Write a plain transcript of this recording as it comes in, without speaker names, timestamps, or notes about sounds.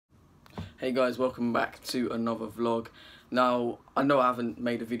Hey guys, welcome back to another vlog. Now, I know I haven't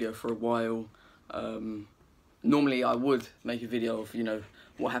made a video for a while. Normally I would make a video of,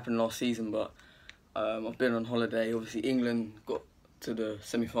 what happened last season, but I've been on holiday. Obviously England got to the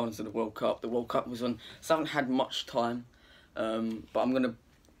semi-finals of the World Cup. The World Cup was on, so I haven't had much time. But I'm going to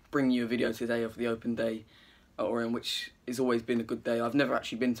bring you a video today of the Open Day at Orient, which has always been a good day. I've never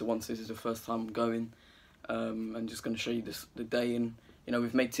actually been to one, so this is the first time I'm going. And just going to show you the day. And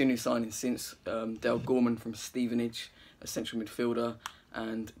we've made two new signings since. Dale Gorman from Stevenage, a central midfielder,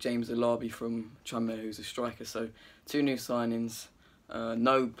 and James Alabi from Tranmere, who's a striker. So two new signings,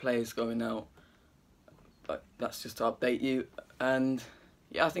 no players going out, but that's just to update you. And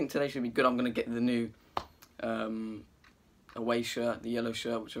yeah, I think today should be good. I'm going to get the new away shirt, the yellow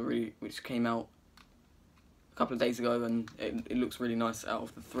shirt, which came out a couple of days ago, and it looks really nice. Out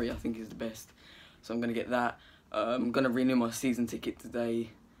of the three, I think is the best. So I'm going to get that. I'm going to renew my season ticket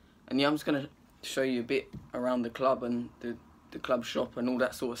today. And yeah, I'm just going to show you a bit around the club and the club shop and all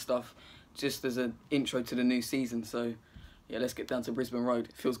that sort of stuff, just as an intro to the new season. So yeah, let's get down to Brisbane Road.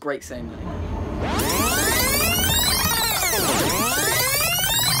 It feels great saying that.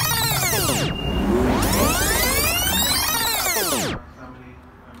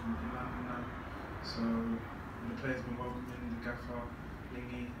 So the players been welcoming, the gaffer,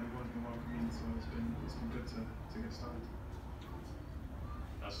 Lingy, everyone's been welcoming, so it's been good to get started.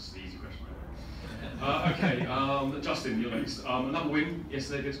 That's just an easy question. Okay, Justin, you're next. Another win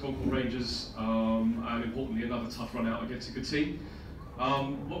yesterday against Concord Rangers, and importantly another tough run out against a good team.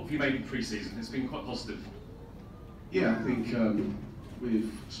 What have you made in pre-season? It's been quite positive. Yeah, I think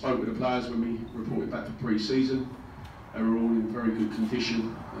we've spoke with the players when we reported back for pre-season. They were all in very good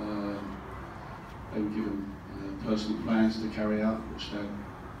condition. They were given personal plans to carry out, which they've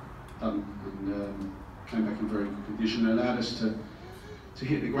done, and came back in very good condition. They allowed us to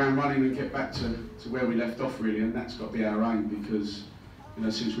hit the ground running and get back to where we left off, really, and that's got to be our aim, because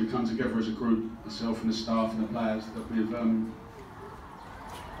since we've come together as a group, myself and the staff and the players, that we've done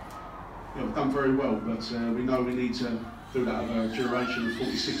very well, but we know we need to do that over a duration of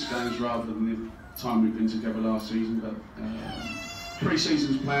 46 games rather than the time we've been together last season. But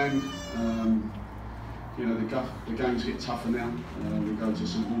pre-season's planned. The games get tougher now. We go to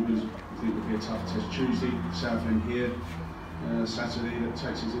St Albans. I think it'll be a tough test Tuesday. Southend here, Saturday. That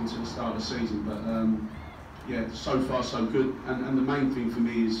takes us into the start of the season. But yeah, so far so good. And the main thing for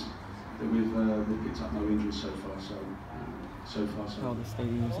me is that we've picked up no injuries so far. So far so. Oh, the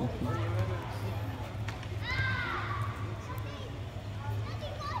stadium's looking.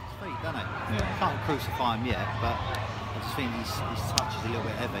 Sweet, doesn't it? Yeah. Can't crucify him yet, but I just think his touch is a little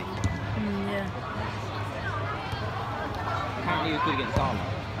bit heavy. Yeah. Apparently he was good against Arnold.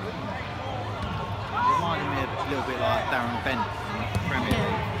 Reminded me a little bit like Darren Bent in the Premier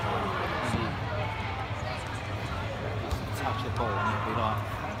League. He touch the ball and it'd be like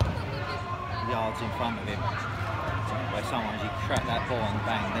yards in front of him. Where sometimes you track that ball and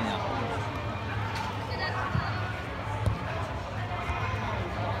bang, then you.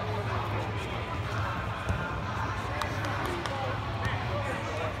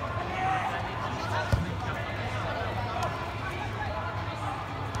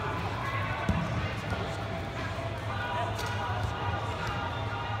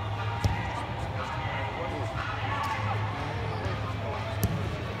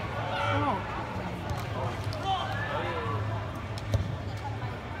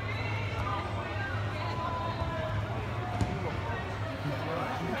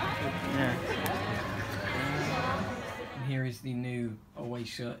 Here is the new away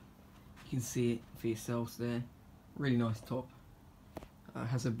shirt. You can see it for yourselves there. Really nice top.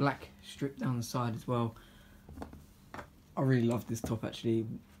 Has a black strip down the side as well. I really love this top actually,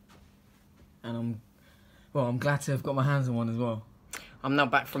 and I'm glad to have got my hands on one as well. I'm now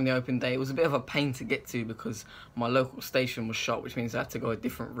back from the Open Day. It was a bit of a pain to get to because my local station was shut, which means I had to go a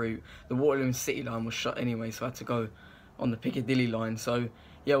different route. The Waterloo City line was shut anyway, so I had to go on the Piccadilly line. So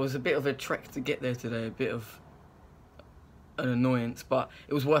yeah, it was a bit of a trek to get there today, a bit of an annoyance, but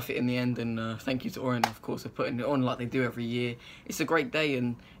it was worth it in the end. And thank you to Orient, of course, for putting it on like they do every year. It's a great day,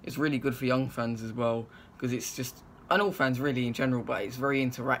 and it's really good for young fans as well, because it's just, and all fans really in general, but it's very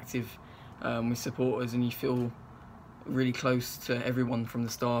interactive with supporters, and you feel really close to everyone, from the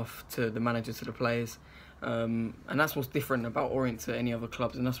staff to the manager to the players, and that's what's different about Orient to any other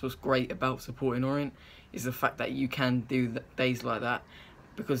clubs, and that's what's great about supporting Orient, is the fact that you can do days like that,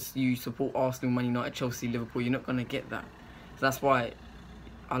 because you support Arsenal, Man United, Chelsea, Liverpool. You're not going to get that. So that's why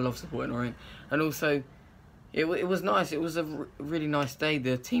I love supporting Orient. And also, it was nice. It was a really nice day.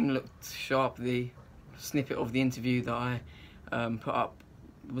 The team looked sharp. The snippet of the interview that I put up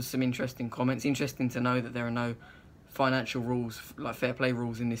was some interesting comments. Interesting to know that there are no financial rules, like fair play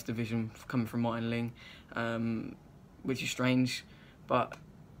rules in this division coming from Martin Ling, which is strange, but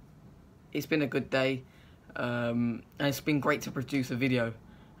it's been a good day, and it's been great to produce a video.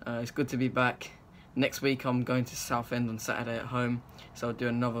 It's good to be back. Next week I'm going to Southend on Saturday at home, so I'll do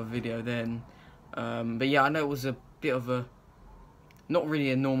another video then. But yeah, I know it was a bit of a, not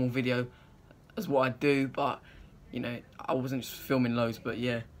really a normal video as what I do, but you know, I wasn't just filming loads. But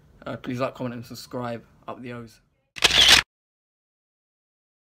yeah, please like, comment and subscribe. Up the O's.